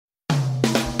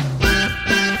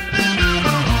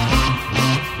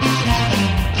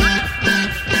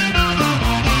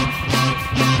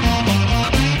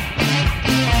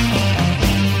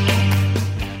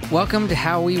Welcome to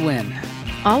How We Win.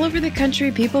 All over the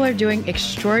country, people are doing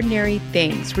extraordinary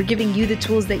things. We're giving you the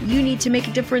tools that you need to make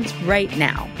a difference right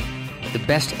now. The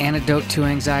best antidote to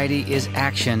anxiety is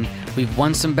action. We've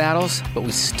won some battles, but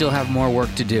we still have more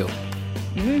work to do.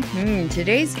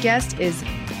 Today's guest is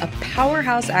a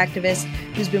powerhouse activist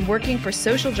who's been working for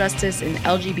social justice and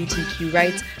LGBTQ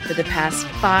rights for the past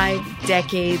 5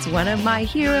 decades. One of my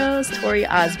heroes, Tori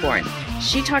Osborne.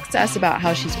 She talks to us about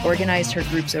how she's organized her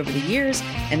groups over the years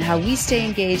and how we stay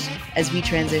engaged as we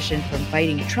transition from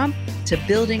fighting Trump to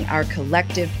building our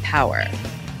collective power.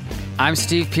 I'm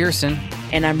Steve Pearson.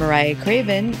 And I'm Mariah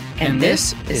Craven. And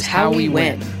this is How We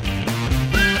Win.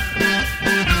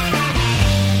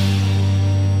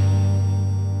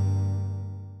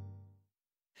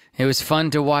 It was fun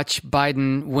to watch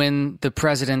Biden win the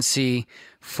presidency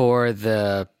for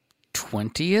the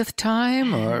 20th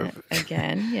time, or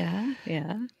again,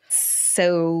 yeah.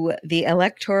 So the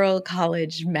Electoral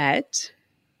College met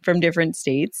from different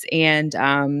states and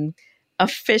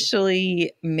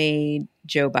officially made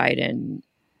Joe Biden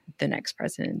the next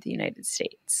president of the United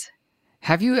States.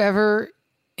 Have you ever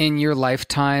in your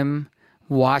lifetime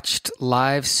watched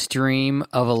live stream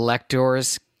of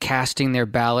electors casting their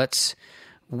ballots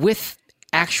with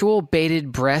actual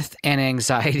bated breath and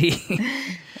anxiety?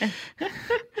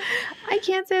 I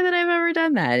can't say that I've ever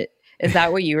done that. Is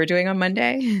that what you were doing on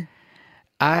Monday?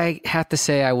 I have to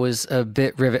say I was a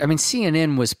bit riveted. I mean,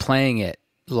 CNN was playing it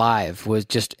live, was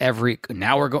just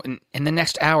now we're going in the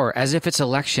next hour as if it's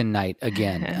election night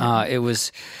again. It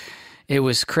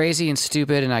was crazy and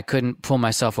stupid, and I couldn't pull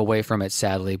myself away from it,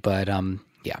 sadly. But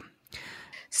yeah.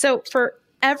 So for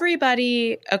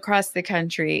everybody across the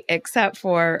country, except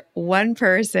for one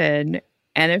person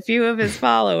and a few of his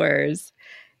followers,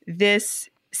 this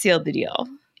sealed the deal.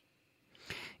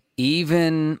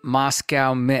 Even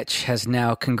Moscow Mitch has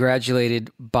now congratulated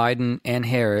Biden and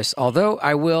Harris, although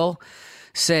I will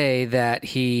say that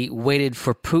he waited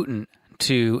for Putin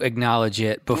to acknowledge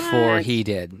it before he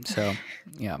did. So,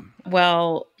 yeah.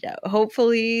 Well,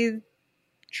 hopefully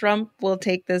Trump will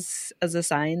take this as a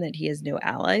sign that he has no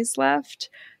allies left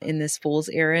in this fool's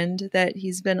errand that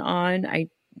he's been on. I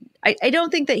don't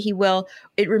think that he will.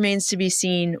 It remains to be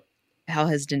seen how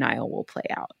his denial will play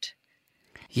out.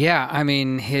 Yeah, I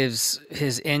mean, his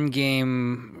end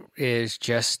game is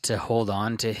just to hold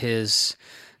on to his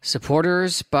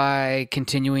supporters by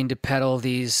continuing to peddle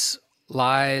these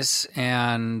lies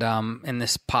and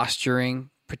this posturing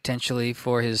potentially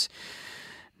for his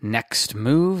next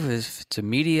move, if it's a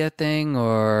media thing,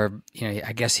 or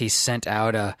I guess he sent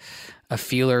out a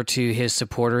feeler to his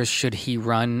supporters should he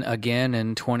run again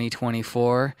in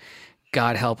 2024.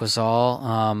 God help us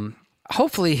all.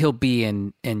 Hopefully he'll be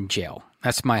in jail.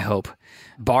 That's my hope.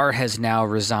 Barr has now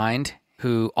resigned,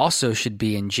 who also should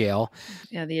be in jail.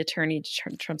 Yeah,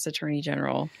 Trump's attorney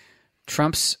general.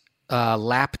 Trump's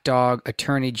lapdog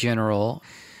attorney general.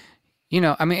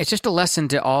 It's just a lesson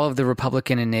to all of the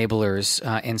Republican enablers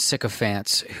and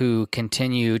sycophants who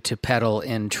continue to peddle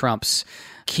in Trump's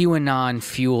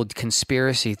QAnon-fueled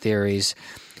conspiracy theories.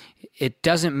 It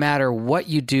doesn't matter what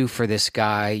you do for this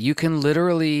guy. You can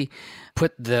literally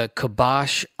put the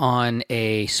kibosh on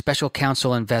a special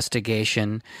counsel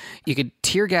investigation. You could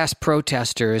tear gas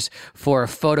protesters for a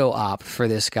photo op for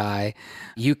this guy.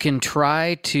 You can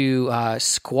try to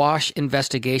squash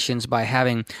investigations by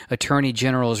having attorney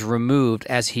generals removed,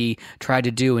 as he tried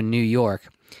to do in New York.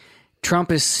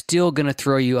 Trump is still going to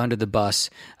throw you under the bus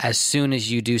as soon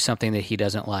as you do something that he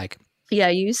doesn't like. Yeah,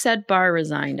 you said Barr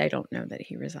resigned. I don't know that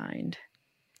he resigned.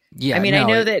 Yeah, I mean, no,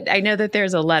 I know that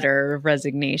there's a letter of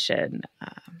resignation,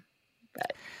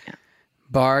 but yeah.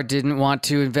 Barr didn't want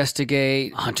to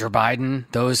investigate Hunter Biden,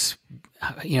 those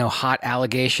hot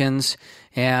allegations,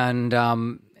 and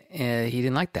he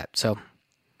didn't like that. So,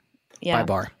 bye,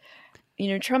 Barr.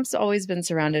 Trump's always been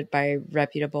surrounded by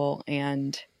reputable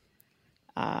and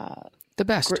the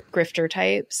best grifter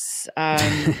types.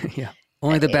 Yeah.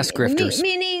 Only the best grifters.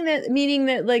 Meaning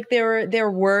that like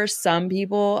there were some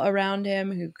people around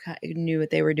him who knew what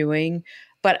they were doing,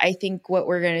 but I think what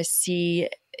we're going to see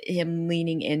him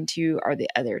leaning into are the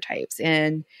other types.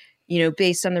 And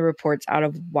based on the reports out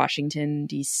of Washington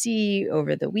D.C.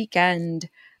 over the weekend,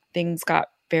 things got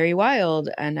very wild,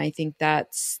 and I think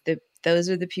those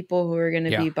are the people who are going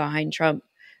to be behind Trump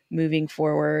moving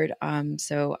forward.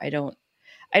 So I don't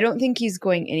think he's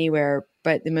going anywhere.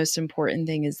 But the most important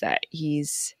thing is that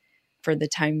he's, for the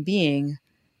time being,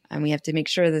 and we have to make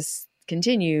sure this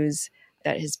continues,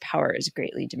 that his power is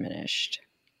greatly diminished.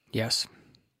 Yes.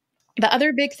 The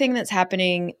other big thing that's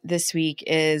happening this week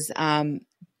is the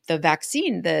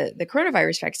vaccine, the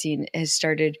coronavirus vaccine has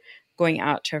started going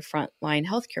out to frontline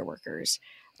healthcare workers.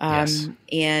 Yes.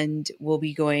 And we'll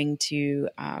be going to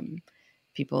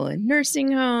people in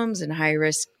nursing homes and high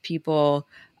risk people.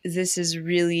 This is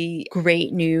really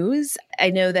great news.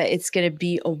 I know that it's going to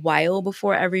be a while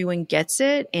before everyone gets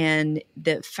it, and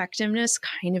the effectiveness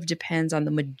kind of depends on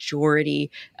the majority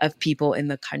of people in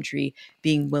the country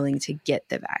being willing to get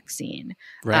the vaccine.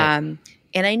 Right.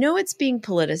 And I know it's being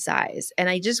politicized, and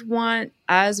I just want,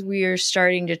 as we're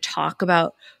starting to talk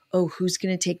about, oh, who's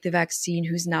going to take the vaccine,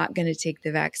 who's not going to take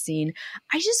the vaccine,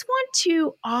 I just want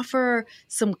to offer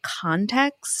some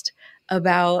context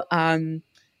about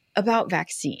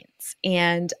vaccines.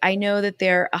 And I know that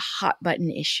they're a hot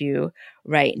button issue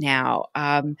right now.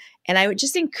 And I would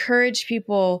just encourage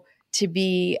people to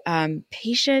be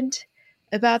patient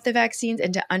about the vaccines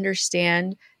and to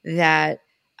understand that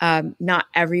not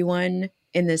everyone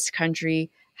in this country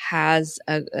has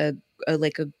a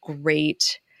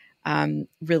great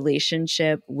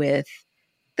relationship with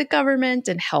the government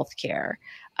and healthcare.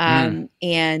 And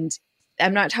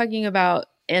I'm not talking about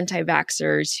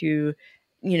anti-vaxxers who,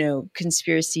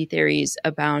 conspiracy theories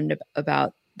abound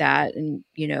about that. And,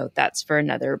 that's for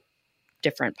another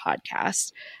different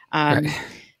podcast. Right.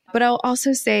 But I'll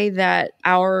also say that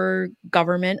our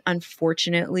government,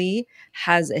 unfortunately,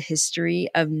 has a history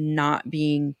of not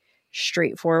being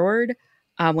straightforward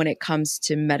when it comes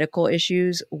to medical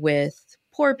issues with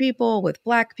poor people, with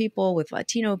Black people, with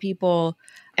Latino people.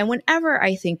 And whenever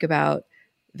I think about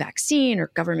vaccine or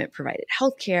government provided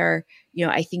healthcare,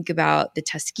 I think about the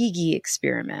Tuskegee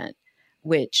experiment,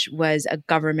 which was a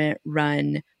government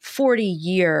run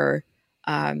 40-year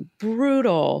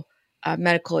brutal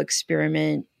medical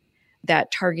experiment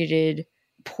that targeted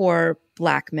poor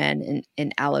Black men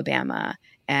in Alabama.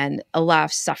 And a lot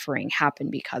of suffering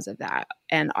happened because of that.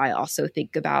 And I also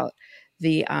think about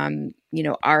the,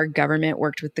 our government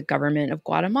worked with the government of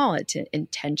Guatemala to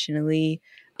intentionally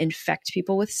infect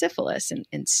people with syphilis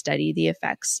and study the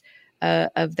effects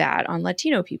of that on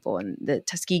Latino people. And the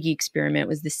Tuskegee experiment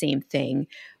was the same thing,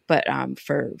 but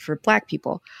for Black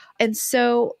people. And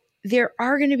so there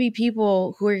are going to be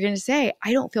people who are going to say,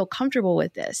 I don't feel comfortable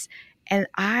with this. And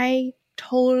I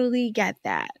totally get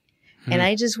that. And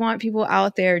I just want people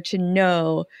out there to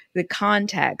know the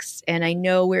context. And I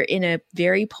know we're in a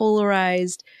very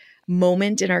polarized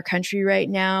moment in our country right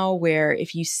now, where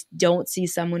if you don't see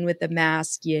someone with a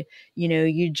mask, you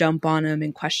jump on them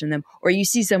and question them, or you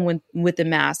see someone with a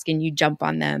mask and you jump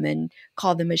on them and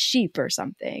call them a sheep or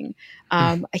something.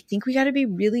 I think we got to be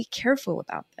really careful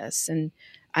about this. And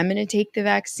I'm going to take the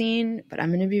vaccine, but I'm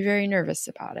going to be very nervous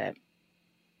about it.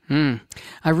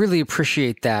 I really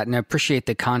appreciate that, and I appreciate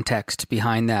the context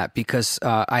behind that, because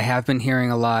I have been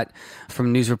hearing a lot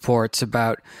from news reports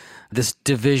about this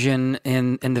division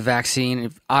in the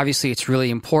vaccine. Obviously, it's really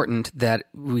important that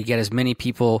we get as many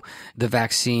people the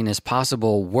vaccine as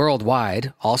possible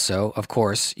worldwide also, of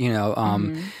course,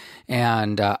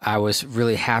 and I was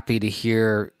really happy to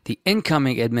hear the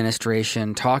incoming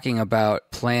administration talking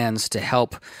about plans to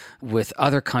help with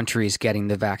other countries getting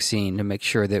the vaccine to make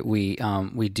sure that we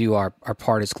do our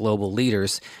part as global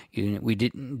leaders. We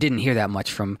didn't hear that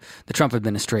much from the Trump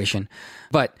administration,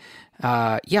 but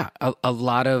a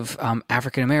lot of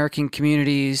African American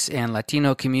communities and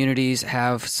Latino communities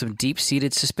have some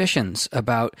deep-seated suspicions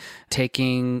about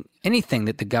taking anything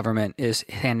that the government is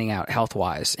handing out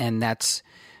health-wise, and that's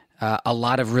a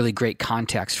lot of really great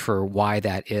context for why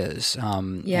that is.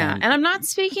 And I'm not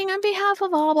speaking on behalf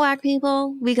of all Black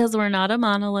people, because we're not a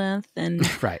monolith.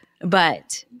 And right.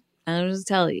 But I'll just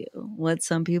tell you what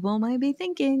some people might be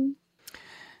thinking.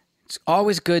 It's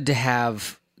always good to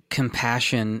have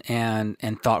compassion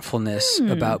and thoughtfulness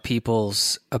about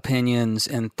people's opinions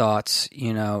and thoughts.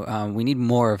 We need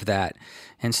more of that.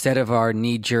 Instead of our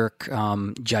knee-jerk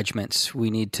judgments, we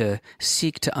need to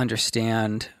seek to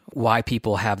understand why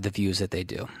people have the views that they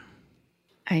do.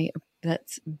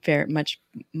 That's very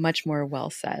much more well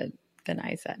said than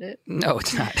I said it. No,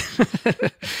 it's not.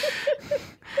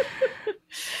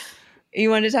 You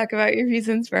want to talk about your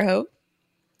reasons for hope?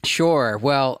 Sure.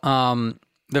 Well,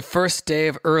 the first day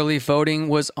of early voting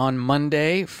was on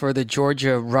Monday for the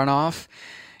Georgia runoff.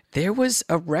 There was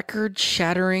a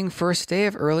record-shattering first day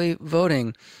of early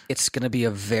voting. It's going to be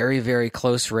a very, very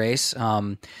close race.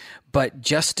 But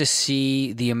just to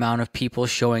see the amount of people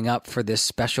showing up for this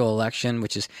special election,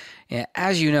 which is,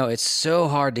 as you know, it's so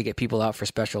hard to get people out for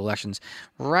special elections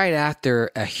right after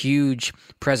a huge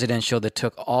presidential that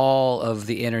took all of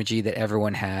the energy that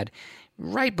everyone had,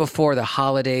 right before the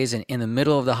holidays and in the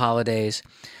middle of the holidays.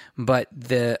 But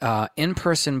the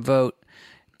in-person vote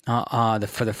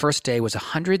for the first day was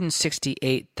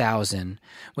 168,000,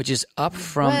 which is up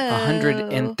from Whoa.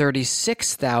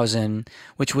 136,000,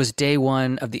 which was day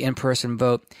one of the in-person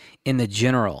vote in the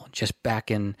general, just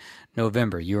back in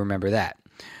November. You remember that.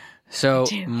 So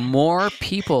more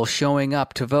people showing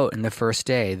up to vote in the first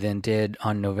day than did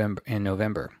in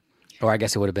November. Or I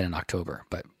guess it would have been in October,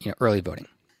 but early voting.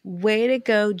 Way to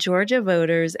go, Georgia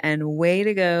voters, and way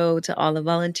to go to all the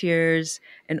volunteers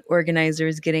and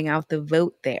organizers getting out the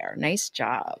vote there. Nice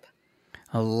job.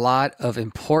 A lot of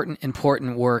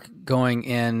important work going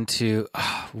into,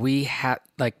 we have,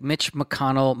 like Mitch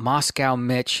McConnell, Moscow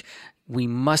Mitch, we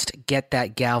must get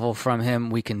that gavel from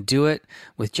him. We can do it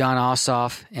with Jon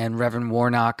Ossoff and Reverend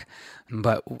Warnock,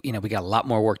 but we got a lot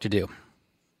more work to do.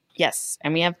 Yes,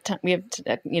 and we have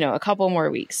a couple more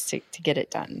weeks to get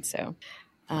it done. So,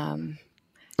 what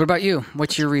about you?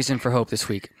 What's your reason for hope this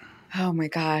week? Oh my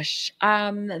gosh,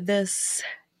 this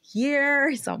year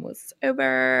is almost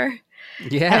over.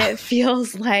 Yeah, and it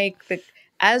feels like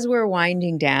as we're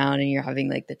winding down, and you're having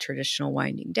like the traditional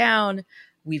winding down.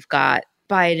 We've got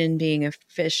Biden being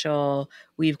official.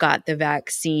 We've got the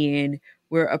vaccine.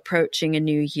 We're approaching a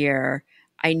new year.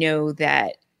 I know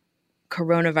that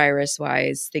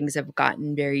coronavirus-wise, things have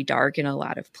gotten very dark in a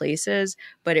lot of places,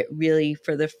 but it really,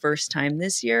 for the first time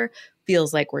this year,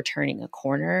 feels like we're turning a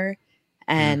corner.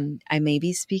 And I may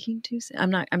be speaking too soon. I'm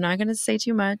not going to say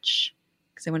too much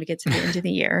because I want to get to the end of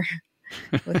the year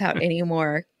without any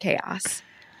more chaos.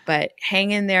 But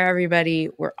hang in there, everybody.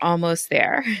 We're almost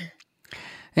there.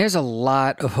 There's a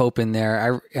lot of hope in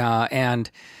there. And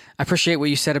I appreciate what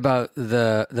you said about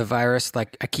the virus.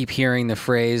 Like, I keep hearing the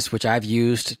phrase, which I've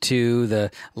used too,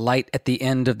 the light at the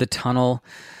end of the tunnel.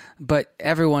 But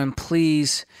everyone,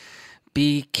 please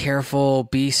be careful,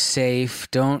 be safe,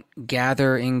 don't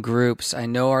gather in groups. I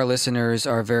know our listeners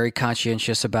are very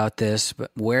conscientious about this,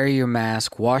 but wear your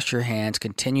mask, wash your hands,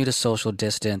 continue to social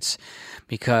distance,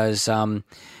 because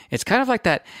it's kind of like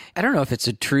that. I don't know if it's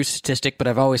a true statistic, but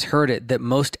I've always heard it, that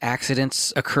most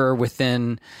accidents occur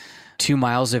within 2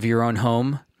 miles of your own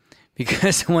home.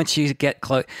 Because once you get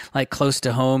close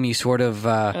to home, you sort of...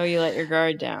 you let your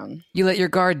guard down. You let your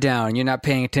guard down. You're not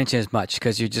paying attention as much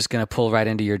because you're just going to pull right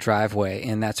into your driveway.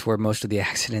 And that's where most of the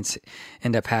accidents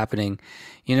end up happening.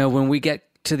 When we get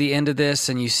to the end of this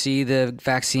and you see the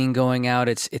vaccine going out,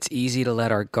 it's easy to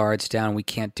let our guards down. We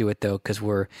can't do it, though, because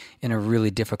we're in a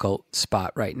really difficult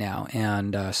spot right now.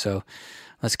 And so...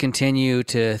 let's continue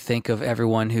to think of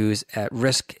everyone who's at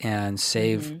risk and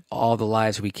save all the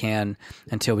lives we can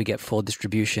until we get full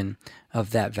distribution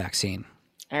of that vaccine.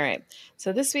 All right.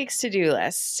 So this week's to-do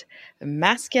list: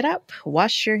 mask it up,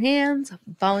 wash your hands,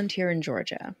 volunteer in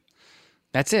Georgia.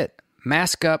 That's it.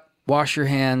 Mask up, wash your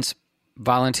hands,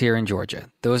 volunteer in Georgia.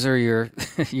 Those are your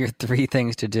your 3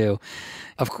 things to do.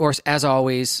 Of course, as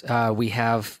always, we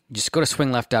have, just go to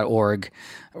swingleft.org.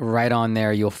 Right on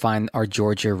there, you'll find our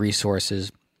Georgia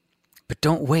resources. But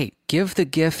don't wait. Give the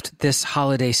gift this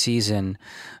holiday season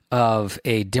of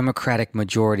a Democratic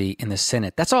majority in the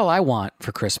Senate. That's all I want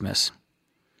for Christmas.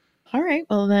 All right.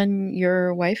 Well, then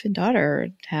your wife and daughter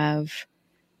have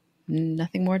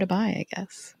nothing more to buy, I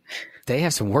guess. They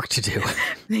have some work to do.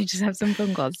 They just have some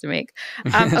phone calls to make.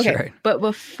 That's okay. right. But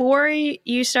before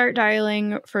you start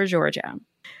dialing for Georgia,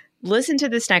 listen to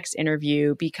this next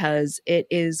interview because it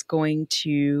is going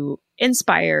to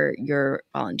inspire your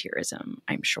volunteerism,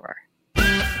 I'm sure.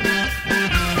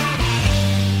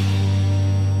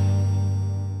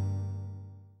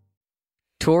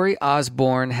 Tori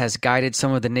Osborne has guided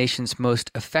some of the nation's most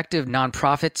effective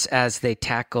nonprofits as they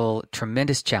tackle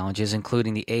tremendous challenges,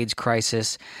 including the AIDS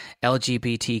crisis,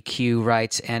 LGBTQ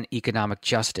rights, and economic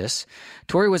justice.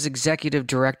 Tori was executive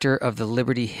director of the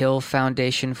Liberty Hill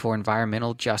Foundation for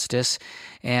Environmental Justice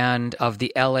and of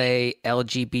the LA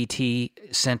LGBT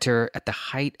Center at the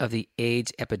height of the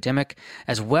AIDS epidemic,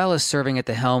 as well as serving at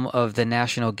the helm of the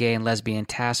National Gay and Lesbian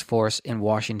Task Force in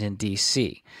Washington,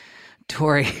 D.C.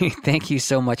 Tori, thank you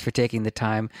so much for taking the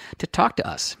time to talk to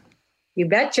us. You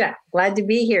betcha. Glad to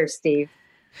be here, Steve.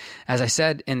 As I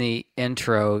said in the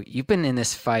intro, you've been in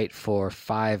this fight for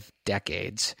 5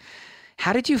 decades.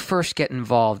 How did you first get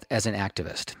involved as an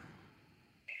activist?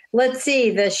 Let's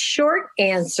see. The short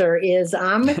answer is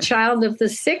I'm a child of the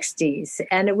 60s,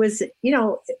 and it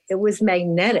was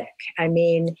magnetic. I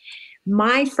mean,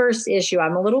 my first issue,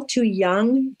 I'm a little too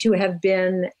young to have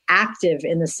been active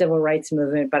in the civil rights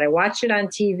movement, but I watched it on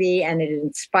TV and it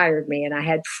inspired me. And I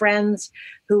had friends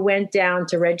who went down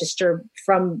to register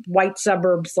from white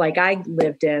suburbs like I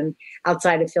lived in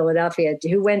outside of Philadelphia,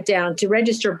 who went down to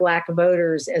register Black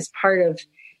voters as part of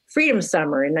Freedom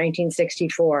Summer in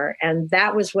 1964. And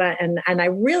that was when, and I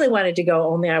really wanted to go,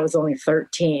 only I was only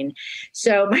 13.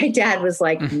 So my dad was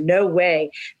like, no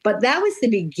way. But that was the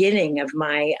beginning of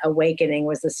my awakening,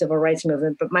 was the civil rights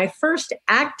movement. But my first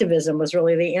activism was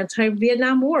really the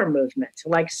anti-Vietnam War movement.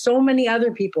 Like so many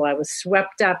other people, I was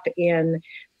swept up in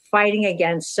fighting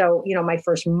against. So, my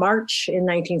first march in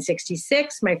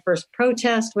 1966, my first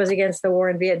protest was against the war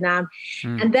in Vietnam.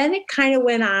 And then it kind of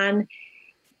went on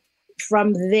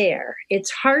from there. It's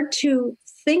hard to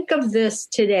think of this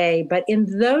today, but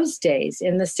in those days,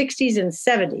 in the 60s and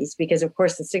 70s, because of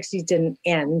course the 60s didn't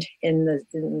end in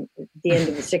the end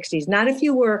of the 60s, not if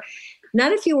you were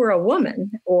a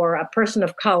woman or a person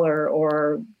of color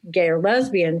or gay or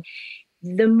lesbian.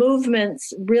 The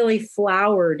movements really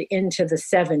flowered into the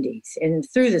 70s and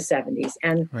through the 70s.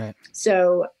 And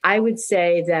so I would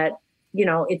say that,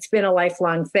 it's been a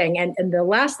lifelong thing. And the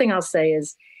last thing I'll say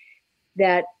is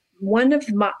that one of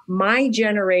my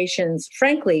generation's,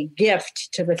 frankly, gift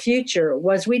to the future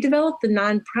was we developed the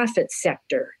nonprofit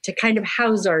sector to kind of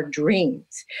house our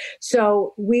dreams.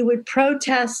 So we would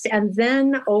protest, and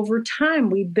then over time,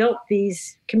 we built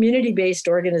these community-based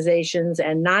organizations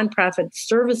and nonprofit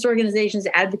service organizations,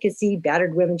 advocacy,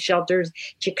 battered women's shelters,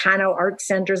 Chicano art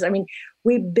centers. I mean,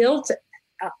 we built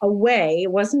a way.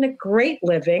 It wasn't a great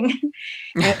living,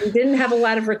 and we didn't have a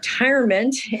lot of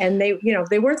retirement, and they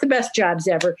weren't the best jobs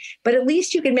ever, but at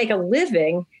least you could make a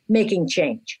living making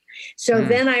change. So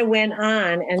then I went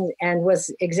on and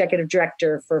was executive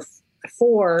director for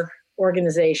 4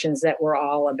 organizations that were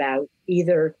all about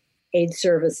either aid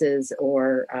services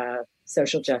or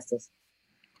social justice.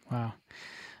 Wow.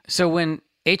 So when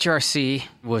HRC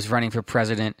was running for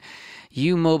president,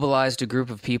 you mobilized a group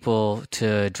of people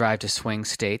to drive to swing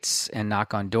states and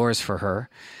knock on doors for her.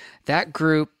 That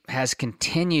group has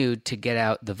continued to get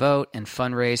out the vote and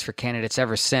fundraise for candidates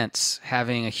ever since,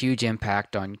 having a huge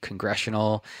impact on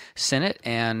congressional, Senate,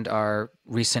 and our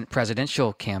recent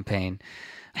presidential campaign.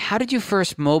 How did you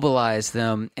first mobilize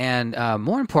them? And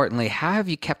more importantly, how have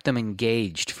you kept them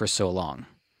engaged for so long?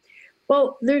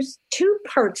 Well, there's 2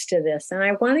 parts to this, and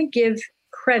I want to give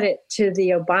credit to the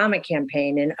Obama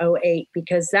campaign in 2008,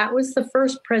 because that was the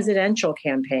first presidential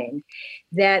campaign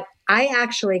that I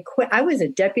actually quit. I was a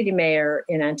deputy mayor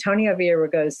in Antonio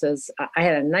Villaraigosa's. I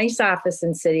had a nice office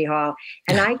in City Hall,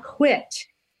 and I quit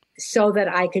so that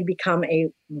I could become a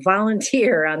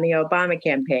volunteer on the Obama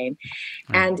campaign.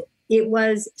 And it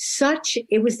was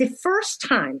the first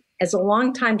time, as a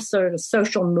longtime sort of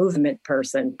social movement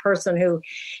person who,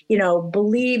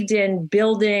 believed in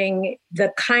building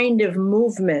the kind of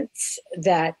movements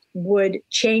that would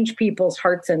change people's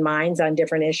hearts and minds on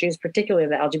different issues, particularly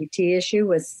the LGBT issue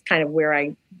was kind of where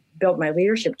I built my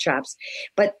leadership chops.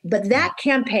 But that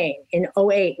campaign in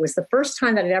 2008 was the first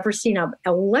time that I'd ever seen an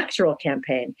electoral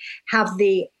campaign have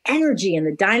the energy and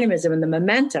the dynamism and the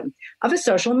momentum of a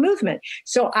social movement.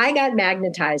 So I got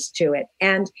magnetized to it.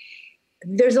 And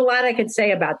there's a lot I could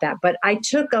say about that. But I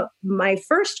took my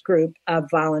first group of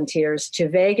volunteers to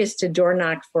Vegas to door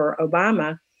knock for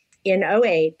Obama in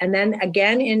 2008. And then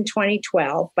again in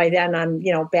 2012. By then I'm,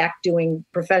 back doing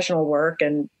professional work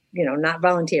and not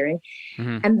volunteering.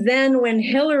 And then when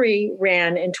Hillary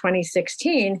ran in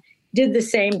 2016, did the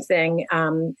same thing.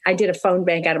 I did a phone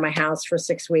bank out of my house for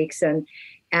 6 weeks.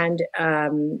 And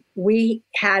we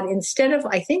had, instead of,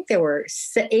 I think there were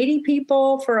 80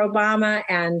 people for Obama,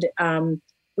 and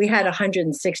we had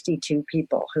 162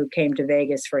 people who came to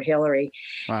Vegas for Hillary.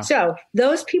 Wow. So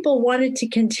those people wanted to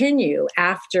continue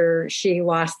after she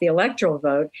lost the electoral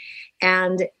vote.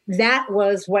 And that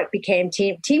was what became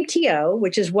Team TO,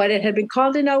 which is what it had been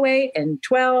called in 2008 and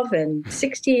 12 and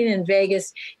 16 in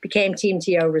Vegas, became Team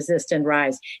TO Resist and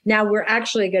Rise. Now we're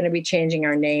actually going to be changing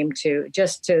our name to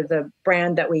the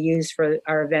brand that we use for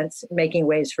our events, Making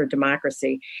Waves for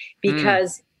Democracy,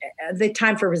 because the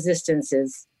time for resistance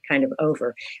is kind of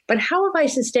over. But how have I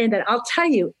sustained that? I'll tell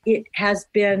you, it has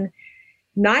been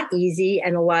not easy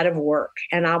and a lot of work.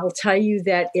 And I will tell you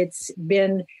that it's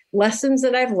been lessons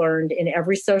that I've learned in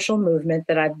every social movement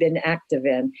that I've been active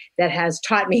in that has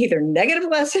taught me either negative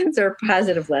lessons or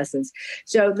positive lessons.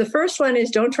 So the first one is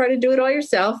don't try to do it all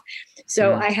yourself.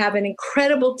 So I have an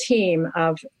incredible team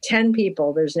of 10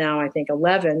 people. There's now, I think,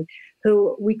 11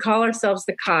 who we call ourselves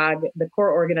the COG, the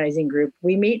Core Organizing Group.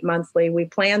 We meet monthly. We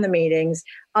plan the meetings.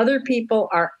 Other people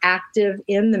are active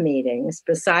in the meetings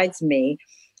besides me.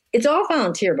 It's all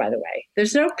volunteer, by the way.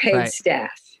 There's no paid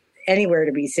staff anywhere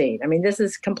to be seen. I mean, this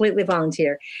is completely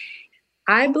volunteer.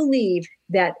 I believe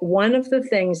that one of the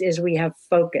things is we have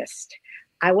focused.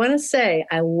 I want to say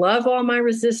I love all my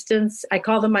resistance. I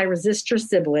call them my resistor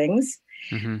siblings,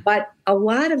 but a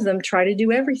lot of them try to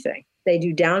do everything. they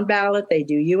do down ballot, they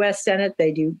do U.S. Senate,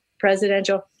 they do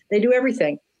presidential, they do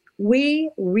everything. We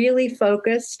really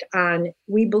focused on,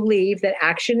 we believe that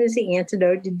action is the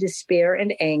antidote to despair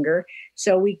and anger.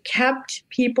 So we kept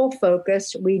people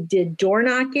focused. We did door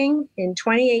knocking in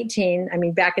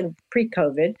 2018, back in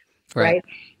pre-COVID, right?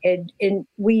 And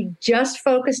we just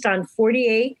focused on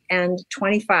 48 and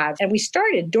 25. And we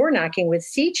started door knocking with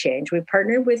Sea Change. We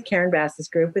partnered with Karen Bass's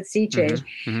group with Sea Change.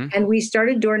 And we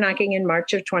started door knocking in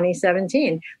March of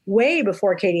 2017, way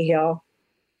before Katie Hill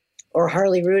or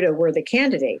Harley Ruda were the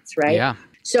candidates, right? Yeah.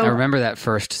 So I remember that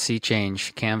first Sea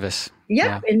Change canvas.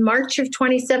 Yeah, in March of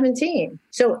 2017.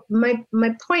 So my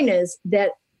point is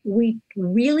that we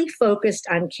really focused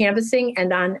on canvassing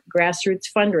and on grassroots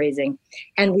fundraising.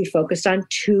 And we focused on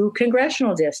 2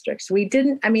 congressional districts. We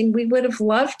would have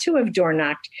loved to have door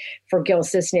knocked for Gil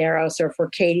Cisneros or for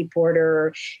Katie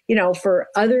Porter or, for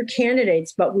other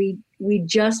candidates, but we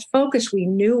just focused. We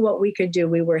knew what we could do.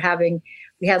 We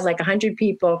had like 100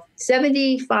 people,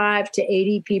 75 to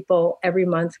 80 people every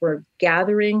month were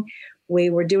gathering. We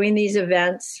were doing these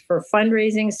events for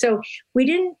fundraising. So we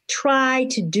didn't try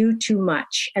to do too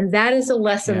much. And that is a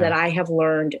lesson that I have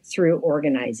learned through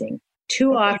organizing.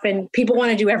 Too often, people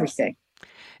want to do everything.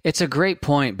 It's a great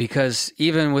point because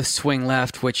even with Swing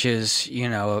Left, which is,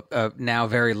 a now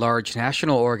very large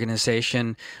national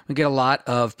organization, we get a lot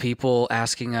of people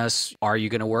asking us, are you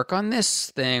going to work on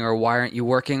this thing or why aren't you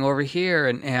working over here?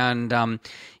 And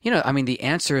the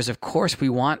answer is, of course, we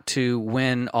want to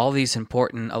win all these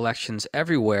important elections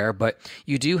everywhere, but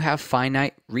you do have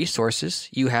finite resources.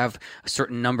 You have a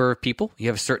certain number of people. You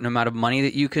have a certain amount of money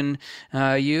that you can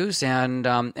use.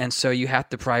 And so you have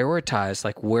to prioritize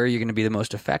like where you're going to be the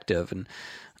most effective. And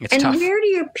it's tough. And where do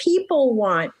your people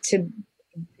want to,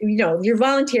 your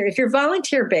volunteer, if you're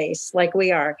volunteer based like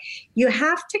we are, you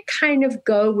have to kind of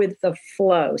go with the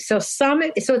flow. So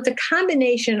it's a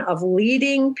combination of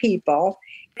leading people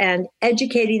and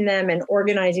educating them and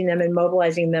organizing them and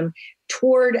mobilizing them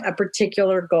toward a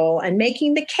particular goal and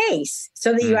making the case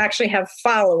so that you actually have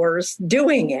followers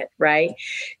doing it, right?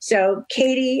 So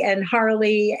Katie and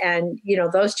Harley and,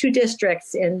 those 2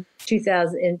 districts in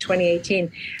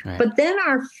 2018. Right. But then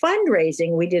our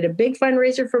fundraising, we did a big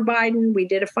fundraiser for Biden. We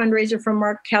did a fundraiser for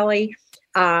Mark Kelly.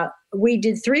 We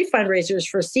did 3 fundraisers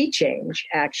for Sea Change,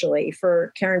 actually,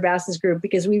 for Karen Bass's group,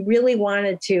 because we really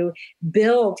wanted to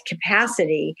build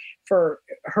capacity for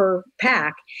her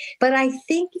PAC. But I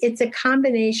think it's a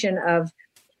combination of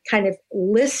kind of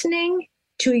listening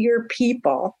to your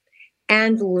people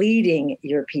and leading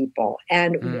your people.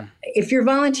 And if you're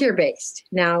volunteer-based,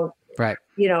 now, right,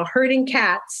 herding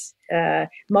cats,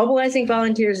 mobilizing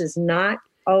volunteers is not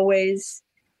always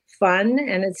fun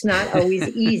and it's not always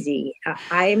easy.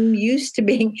 I'm used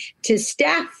to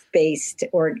staff-based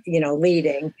or,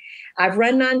 leading. I've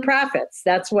run nonprofits.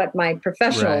 That's what my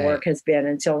professional work has been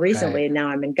until recently. And now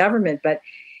I'm in government, but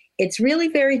it's really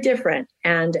very different.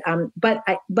 And, and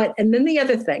then the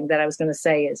other thing that I was going to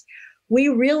say is we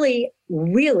really,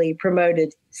 really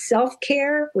promoted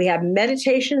self-care. We have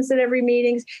meditations at every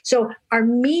meetings. So our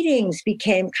meetings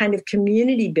became kind of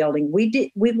community building.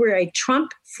 We were a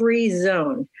Trump-free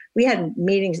zone. We had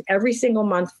meetings every single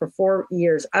month for 4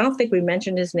 years. I don't think we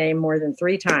mentioned his name more than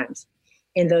 3 times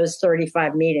in those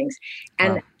 35 meetings.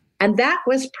 And that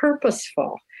was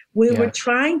purposeful. We were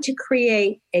trying to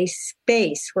create a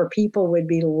space where people would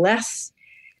be less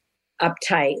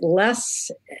uptight, less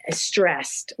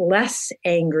stressed, less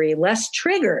angry, less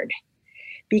triggered,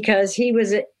 because he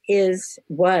was,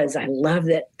 I love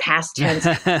that past tense.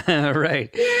 Right.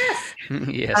 Yes.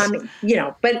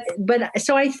 Yes. But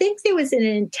so I think there was an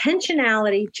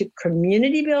intentionality to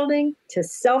community building, to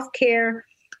self-care,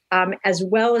 as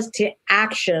well as to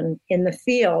action in the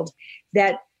field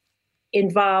that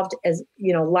involved,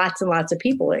 lots and lots of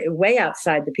people, way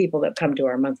outside the people that come to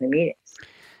our monthly meetings.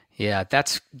 Yeah,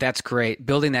 that's great.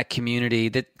 Building that community,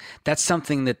 that's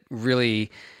something that really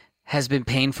has been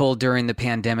painful during the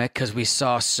pandemic because we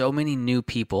saw so many new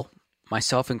people,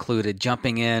 myself included,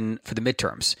 jumping in for the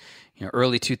midterms.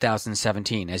 Early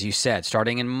 2017, as you said,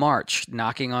 starting in March,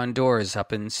 knocking on doors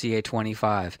up in CA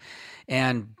 25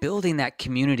 and building that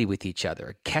community with each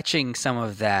other, catching some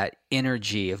of that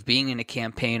energy of being in a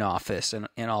campaign office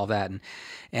and all that.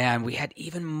 And we had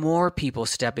even more people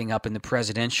stepping up in the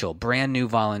presidential, brand new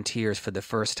volunteers for the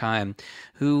first time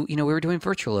who, we were doing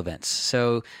virtual events.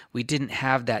 So we didn't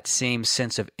have that same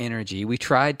sense of energy. We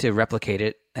tried to replicate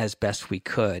it as best we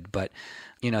could, but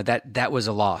that was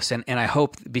a loss. And I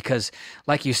hope, because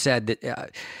like you said,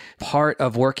 that part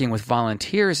of working with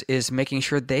volunteers is making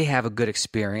sure they have a good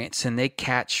experience and they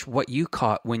catch what you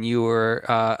caught when you were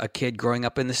a kid growing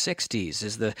up in the 60s,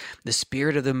 is the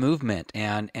spirit of the movement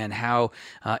and how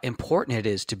important it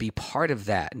is to be part of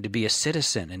that and to be a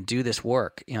citizen and do this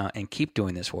work, and keep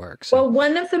doing this work. So. Well,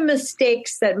 one of the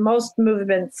mistakes that most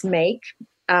movements make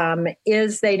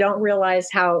is they don't realize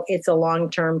how it's a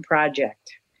long-term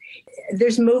project.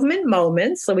 There's movement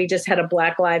moments. So we just had a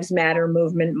Black Lives Matter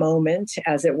movement moment,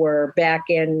 as it were, back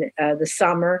in the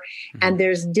summer. Mm-hmm. And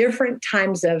there's different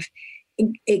times of,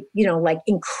 like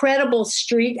incredible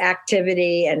street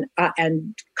activity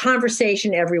and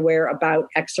conversation everywhere about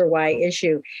X or Y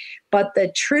issue. But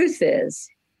the truth is,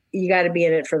 you got to be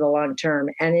in it for the long term.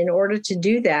 And in order to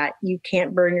do that, you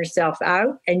can't burn yourself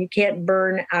out, and you can't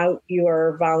burn out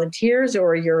your volunteers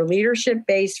or your leadership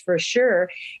base for sure.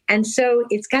 And so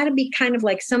it's got to be kind of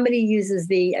like, somebody uses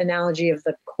the analogy of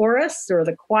the chorus or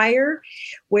the choir,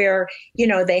 where,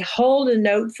 they hold a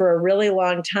note for a really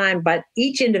long time, but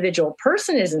each individual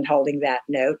person isn't holding that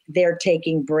note. They're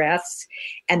taking breaths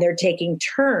and they're taking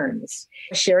turns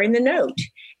sharing the note.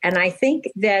 And I think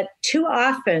that too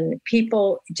often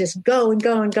people just go and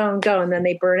go and go and go, and then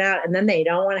they burn out, and then they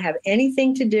don't want to have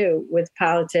anything to do with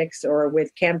politics or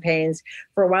with campaigns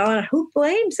for a while. And who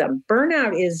blames them?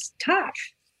 Burnout is tough.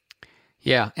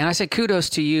 Yeah. And I say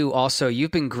kudos to you also. You've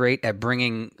been great at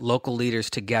bringing local leaders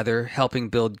together, helping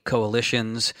build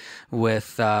coalitions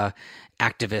with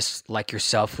activists like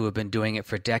yourself who have been doing it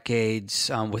for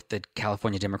decades, with the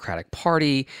California Democratic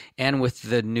Party and with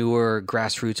the newer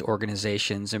grassroots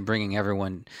organizations, and bringing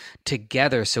everyone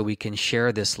together so we can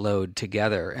share this load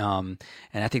together. And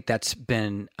I think that's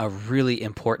been a really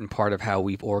important part of how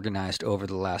we've organized over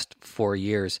the last 4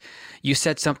 years. You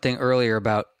said something earlier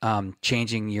about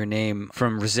changing your name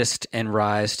from Resist and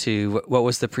Rise to, what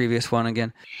was the previous one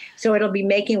again? So it'll be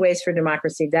Making Waves for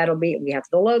Democracy. We have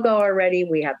the logo already.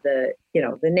 We have the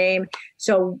name.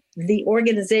 So the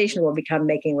organization will become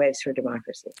Making Waves for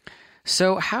Democracy.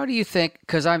 So how do you think,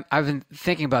 because I've been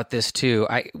thinking about this too.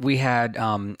 We had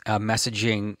a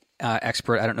messaging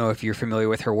expert. I don't know if you're familiar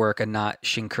with her work, Anat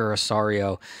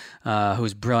Shinkur-Osorio,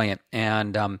 who's brilliant.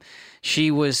 And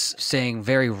she was saying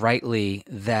very rightly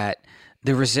that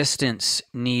the resistance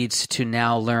needs to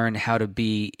now learn how to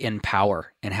be in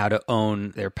power and how to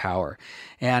own their power.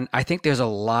 And I think there's a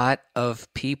lot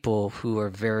of people who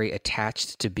are very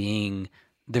attached to being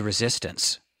the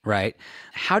resistance, right?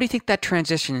 How do you think that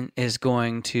transition is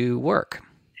going to work?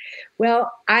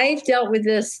 Well, I've dealt with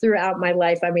this throughout my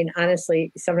life. I mean,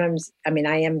 honestly, sometimes, I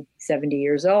am 70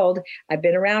 years old. I've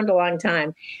been around a long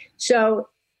time. So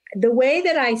the way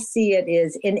that I see it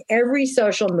is, in every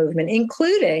social movement,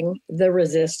 including the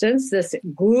resistance, this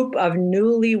group of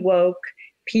newly woke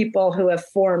people who have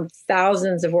formed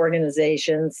thousands of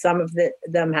organizations. Some of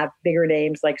them have bigger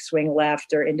names like Swing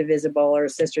Left or Indivisible or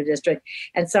Sister District,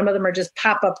 and some of them are just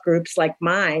pop-up groups like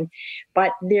mine.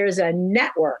 But there's a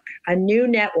new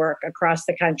network across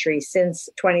the country since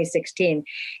 2016,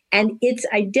 and its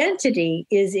identity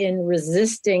is in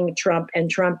resisting Trump and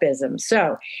Trumpism.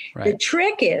 So The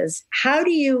trick is, how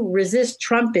do you resist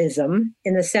Trumpism,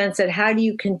 in the sense that how do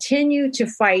you continue to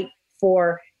fight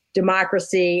for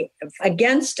democracy,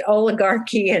 against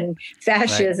oligarchy and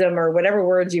fascism, or whatever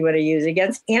words you want to use,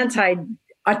 against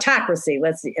autocracy,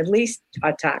 let's see, at least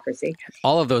autocracy.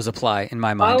 All of those apply in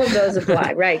my mind. All of those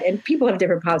apply, right. And people have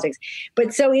different politics.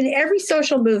 But so in every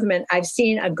social movement, I've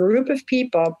seen a group of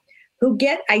people who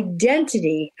get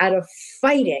identity out of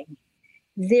fighting.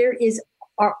 There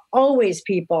are always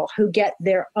people who get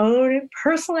their own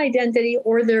personal identity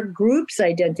or their group's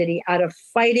identity out of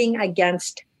fighting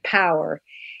against power.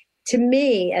 To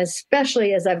me,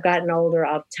 especially as I've gotten older,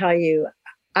 I'll tell you,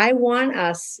 I want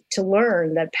us to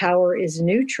learn that power is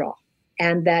neutral,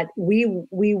 and that we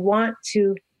want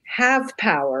to have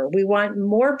power. We want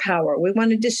more power. We want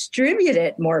to distribute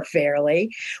it more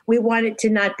fairly. We want it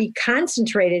to not be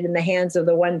concentrated in the hands of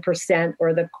the 1%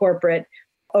 or the corporate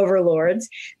overlords.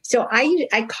 So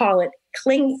I call it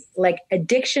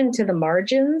addiction to the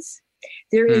margins.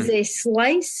 There is a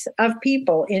slice of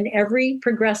people in every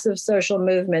progressive social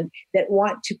movement that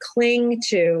want to cling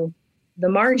to the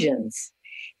margins,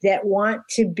 that want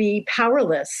to be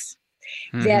powerless,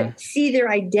 that see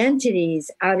their identities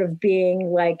out of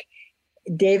being like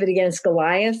David against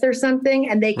Goliath or something,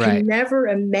 and they can never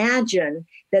imagine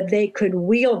that they could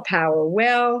wield power.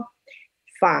 Well,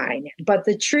 fine. But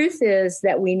the truth is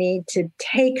that we need to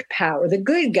take power. The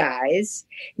good guys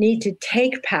need to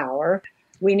take power.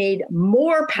 We need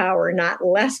more power, not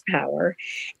less power.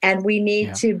 And we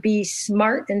need to be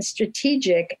smart and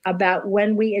strategic about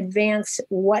when we advance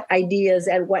what ideas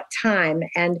at what time,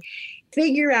 and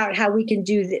figure out how we can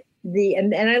do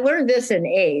and I learned this in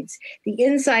AIDS, the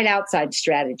inside-outside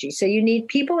strategy. So you need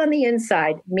people on the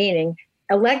inside, meaning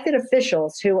elected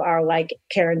officials who are like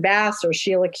Karen Bass or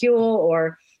Sheila Kuehl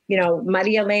or,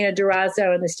 Maria Elena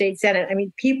Durazo in the state Senate. I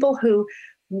mean, people who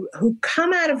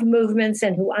come out of movements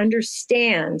and who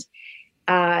understand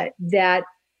that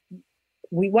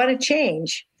we want to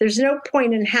change. There's no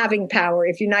point in having power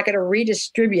if you're not going to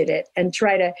redistribute it and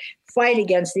try to fight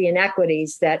against the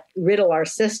inequities that riddle our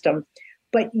system.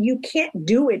 But you can't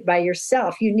do it by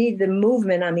yourself. You need the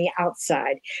movement on the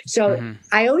outside. So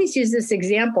I always use this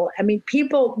example. I mean,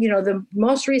 people, the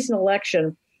most recent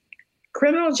election,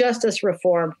 criminal justice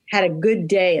reform had a good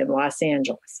day in Los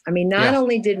Angeles. I mean, not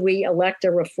only did we elect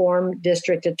a reform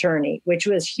district attorney, which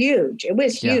was huge. It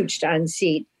was huge to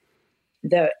unseat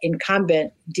the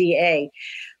incumbent DA,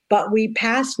 but we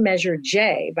passed Measure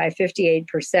J by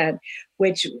 58%,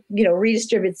 which,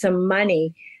 redistributes some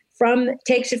money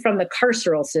takes it from the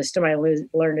carceral system. I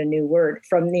learned a new word,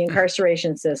 from the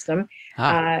incarceration system,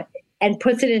 and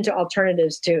puts it into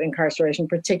alternatives to incarceration,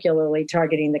 particularly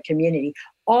targeting the community.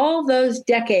 All those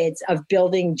decades of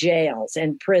building jails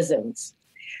and prisons,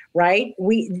 right?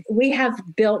 We have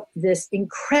built this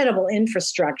incredible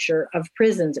infrastructure of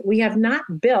prisons. We have not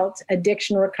built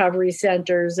addiction recovery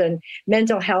centers and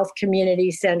mental health community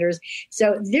centers.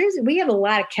 So we have a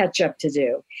lot of catch up to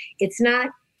do. It's not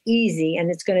easy,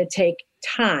 and it's going to take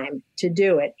time to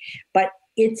do it, but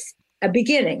it's a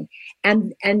beginning.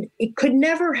 And it could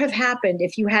never have happened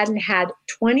if you hadn't had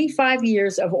 25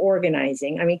 years of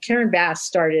organizing. I mean, Karen Bass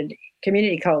started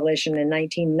Community Coalition in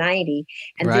 1990,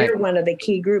 and they're one of the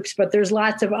key groups, but there's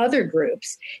lots of other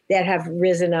groups that have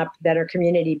risen up that are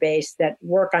community-based that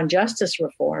work on justice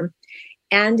reform,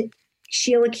 and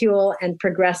Sheila Kuehl and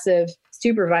progressive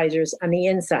supervisors on the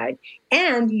inside,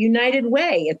 and United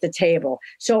Way at the table.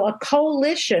 So a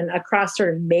coalition across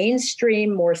sort of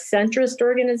mainstream, more centrist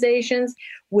organizations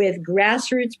with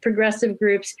grassroots progressive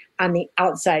groups on the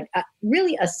outside,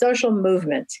 really a social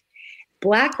movement.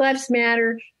 Black Lives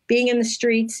Matter, being in the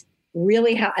streets,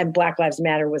 really and Black Lives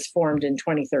Matter was formed in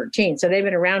 2013. So they've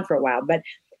been around for a while. But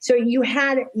so you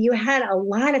had a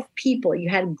lot of people, you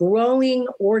had growing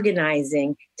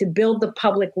organizing to build the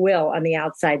public will on the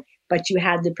outside, but you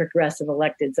had the progressive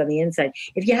electeds on the inside.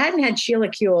 If you hadn't had Sheila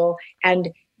Kuehl and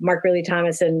Mark Ridley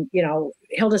Thomas and,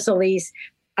 Hilda Solis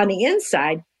on the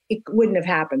inside, it wouldn't have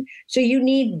happened. So you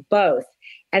need both.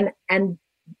 And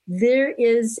there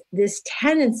is this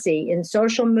tendency in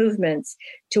social movements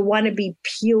to want to be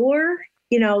pure,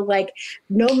 like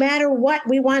no matter what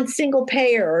we want single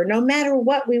payer, or no matter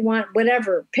what we want,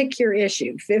 whatever, pick your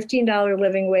issue, $15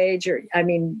 living wage, or a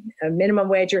minimum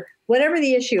wage, or whatever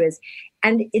the issue is.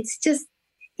 And it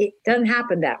doesn't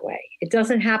happen that way. It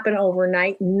doesn't happen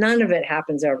overnight. None of it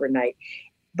happens overnight.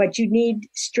 But you need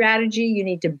strategy. You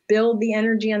need to build the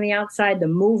energy on the outside, the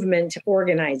movement to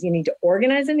organize. You need to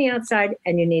organize on the outside,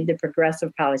 and you need the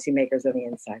progressive policymakers on the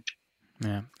inside.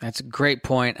 Yeah, that's a great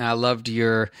point. I loved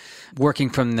your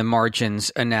working from the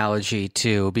margins analogy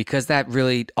too, because that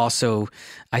really also,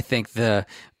 I think,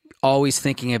 always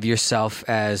thinking of yourself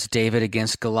as David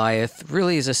against Goliath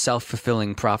really is a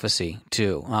self-fulfilling prophecy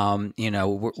too.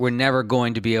 We're never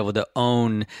going to be able to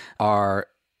own our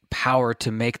power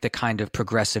to make the kind of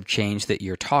progressive change that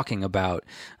you're talking about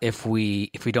if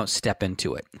we don't step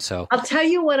into it. So I'll tell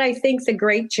you what I think the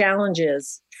great challenge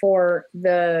is for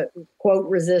the quote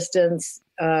resistance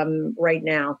right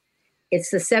now.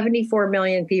 It's the 74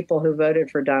 million people who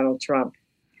voted for Donald Trump.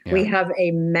 Yeah. We have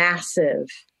a massive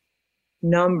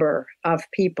number of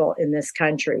people in this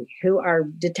country who are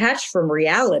detached from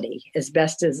reality, as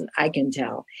best as I can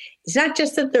tell. It's not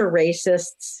just that they're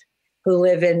racists who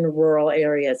live in rural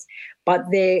areas, but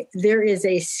there is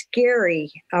a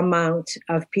scary amount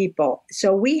of people.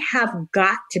 So we have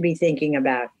got to be thinking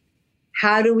about,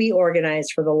 how do we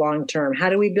organize for the long term? How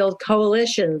do we build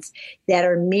coalitions that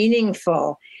are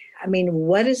meaningful? I mean,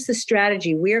 what is the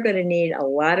strategy? We are going to need a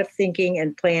lot of thinking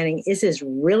and planning. This is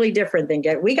really different than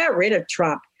we got rid of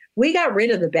Trump. We got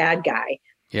rid of the bad guy.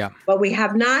 Yeah. But we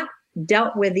have not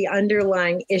dealt with the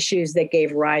underlying issues that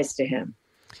gave rise to him.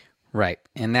 Right.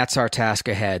 And that's our task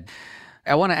ahead.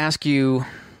 I want to ask you,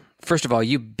 first of all,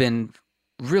 you've been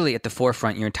really at the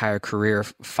forefront your entire career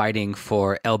fighting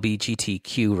for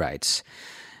LGBTQ rights.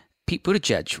 Pete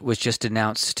Buttigieg was just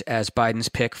announced as Biden's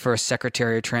pick for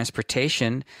Secretary of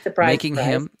Transportation, making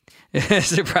him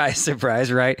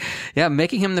surprise, right? Yeah,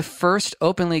 making him the first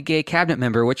openly gay cabinet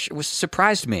member, which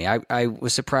surprised me. I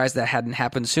was surprised that hadn't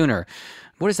happened sooner.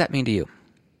 What does that mean to you?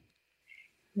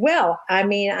 Well, I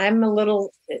mean, I'm a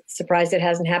little surprised it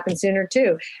hasn't happened sooner,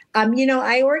 too.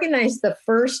 I organized the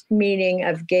first meeting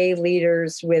of gay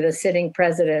leaders with a sitting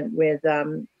president with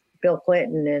Bill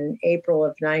Clinton in April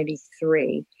of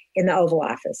 93 in the Oval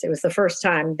Office. It was the first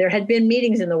time. There had been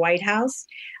meetings in the White House,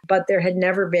 but there had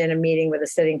never been a meeting with a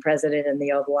sitting president in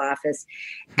the Oval Office.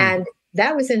 And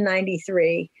that was in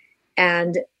 93.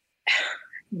 And,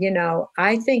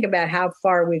 I think about how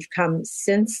far we've come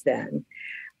since then.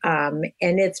 And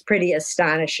it's pretty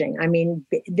astonishing. I mean,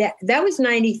 that was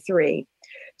 93.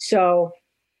 So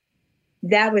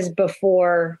that was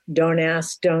before Don't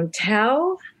Ask, Don't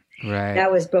Tell. Right.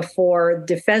 That was before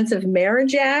Defense of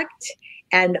Marriage Act.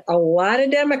 And a lot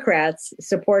of Democrats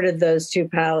supported those two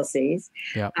policies.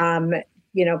 Yep.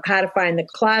 Codifying the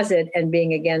closet and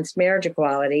being against marriage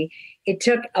equality. It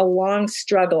took a long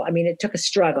struggle. I mean, it took a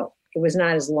struggle. It was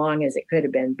not as long as it could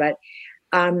have been. But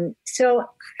I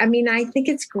think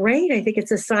it's great. I think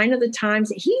it's a sign of the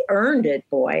times. He earned it,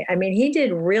 boy. I mean, he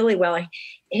did really well.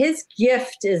 His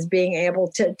gift is being able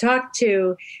to talk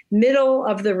to middle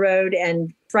of the road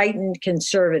and frightened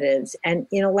conservatives and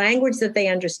in a language that they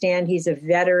understand. He's a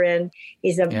veteran.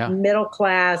 He's a middle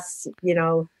class,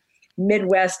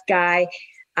 Midwest guy.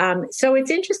 So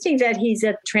it's interesting that he's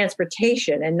at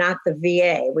transportation and not the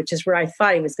VA, which is where I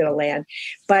thought he was going to land.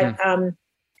 But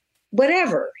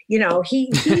whatever,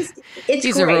 he's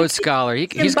he's a Rhodes Scholar.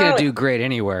 He's going to do great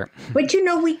anywhere. But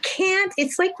we can't.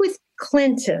 It's like with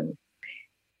Clinton,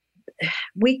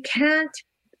 we can't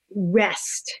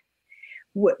rest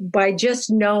by just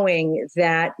knowing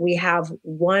that we have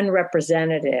one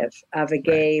representative of a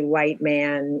gay white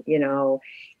man,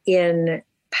 in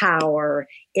power.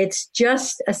 It's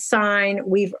just a sign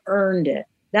we've earned it.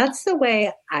 That's the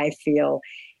way I feel.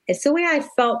 It's the way I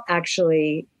felt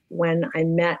actually when I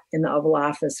met in the Oval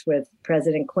Office with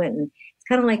President Clinton. It's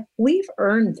kind of like, we've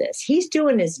earned this. He's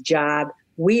doing his job.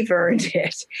 We've earned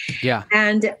it. Yeah.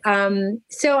 And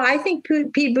so I think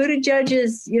Pete Buttigieg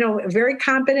is, very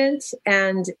competent,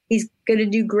 and he's going to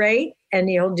do great, and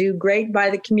he'll do great by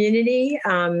the community.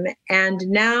 And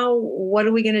now what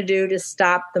are we going to do to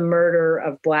stop the murder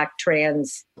of Black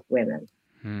trans women?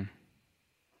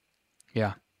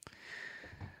 Yeah.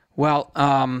 Well,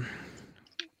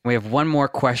 we have one more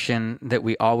question that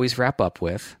we always wrap up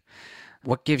with.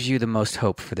 What gives you the most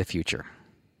hope for the future?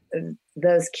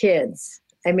 Those kids.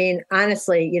 I mean,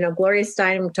 honestly, Gloria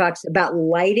Steinem talks about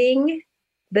lighting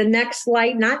the next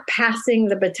light, not passing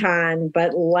the baton,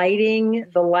 but lighting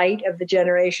the light of the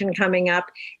generation coming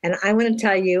up. And I want to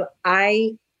tell you,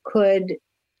 I'm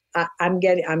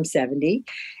 70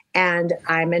 and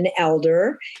I'm an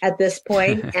elder at this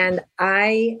point, and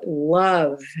I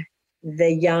love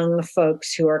the young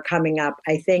folks who are coming up.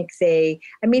 I think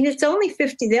it's only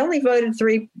 50. They only voted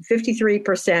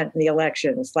 53% in the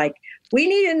elections. Like, we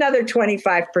need another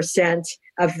 25%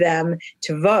 of them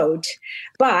to vote,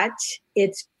 but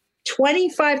it's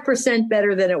 25%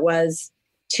 better than it was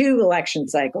 2 election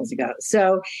cycles ago.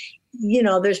 So,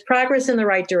 there's progress in the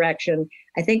right direction.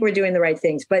 I think we're doing the right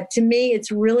things. But to me,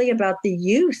 it's really about the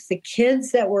youth, the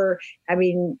kids that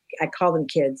I call them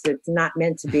kids. It's not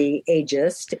meant to be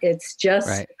ageist. It's just,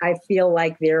 right. I feel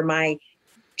like they're my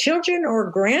children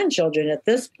or grandchildren at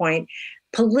this point,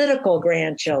 political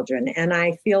grandchildren. And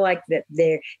I feel like that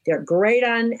they're great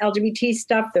on LGBT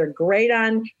stuff. They're great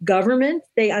on government.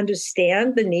 They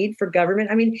understand the need for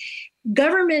government. I mean,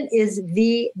 government is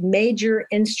the major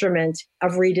instrument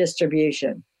of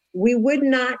redistribution. We would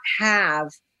not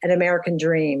have an American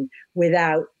dream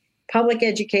without public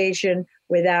education,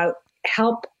 without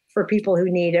help for people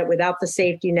who need it, without the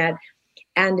safety net.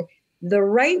 And the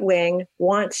right wing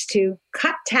wants to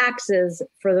cut taxes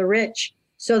for the rich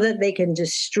so that they can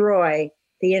destroy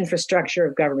the infrastructure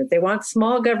of government. They want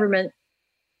small government,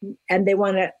 and they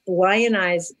want to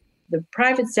lionize the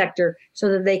private sector so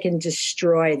that they can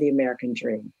destroy the American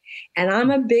dream. And I'm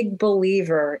a big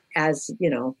believer, as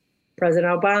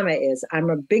President Obama is, I'm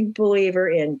a big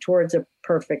believer towards a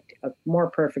more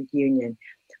perfect union.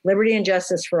 Liberty and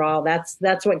justice for all.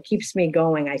 That's what keeps me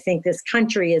going. I think this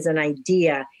country is an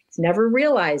idea. It's never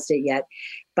realized it yet.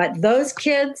 But those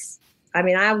kids,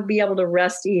 I'll be able to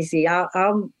rest easy.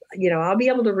 I'll be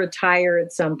able to retire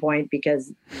at some point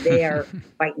because they are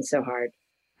fighting so hard.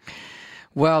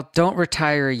 Well, don't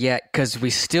retire yet, because we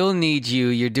still need you.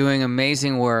 You're doing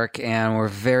amazing work, and we're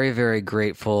very, very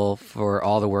grateful for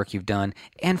all the work you've done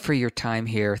and for your time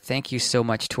here. Thank you so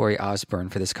much, Tori Osborne,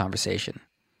 for this conversation.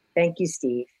 Thank you,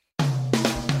 Steve.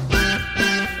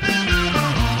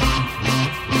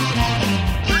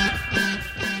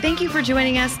 Thank you for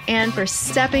joining us and for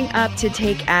stepping up to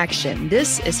take action.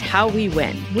 This is how we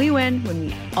win. We win when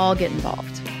we all get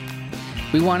involved.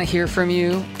 We want to hear from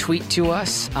you. Tweet to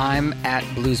us. I'm at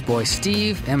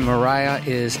BluesBoySteve, and Mariah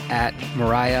is at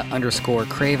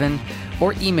Mariah_Craven,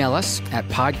 or email us at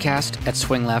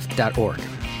podcast@swingleft.org.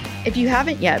 If you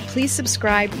haven't yet, please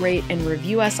subscribe, rate, and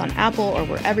review us on Apple or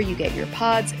wherever you get your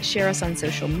pods. Share us on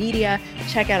social media.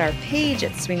 Check out our page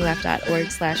at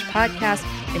swingleft.org/podcast.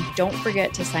 And don't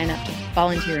forget to sign up to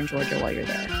volunteer in Georgia while you're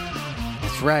there.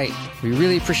 That's right. We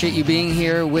really appreciate you being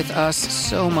here with us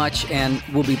so much, and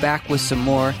we'll be back with some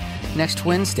more next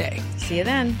Wednesday. See you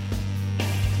then.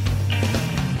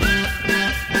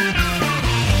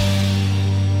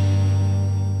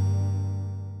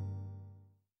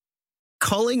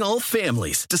 Calling all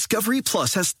families. Discovery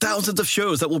Plus has thousands of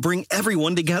shows that will bring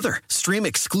everyone together. Stream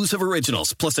exclusive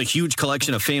originals, plus a huge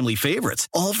collection of family favorites,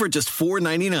 all for just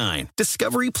 $4.99.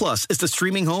 Discovery Plus is the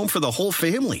streaming home for the whole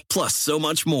family, plus so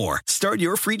much more. Start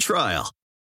your free trial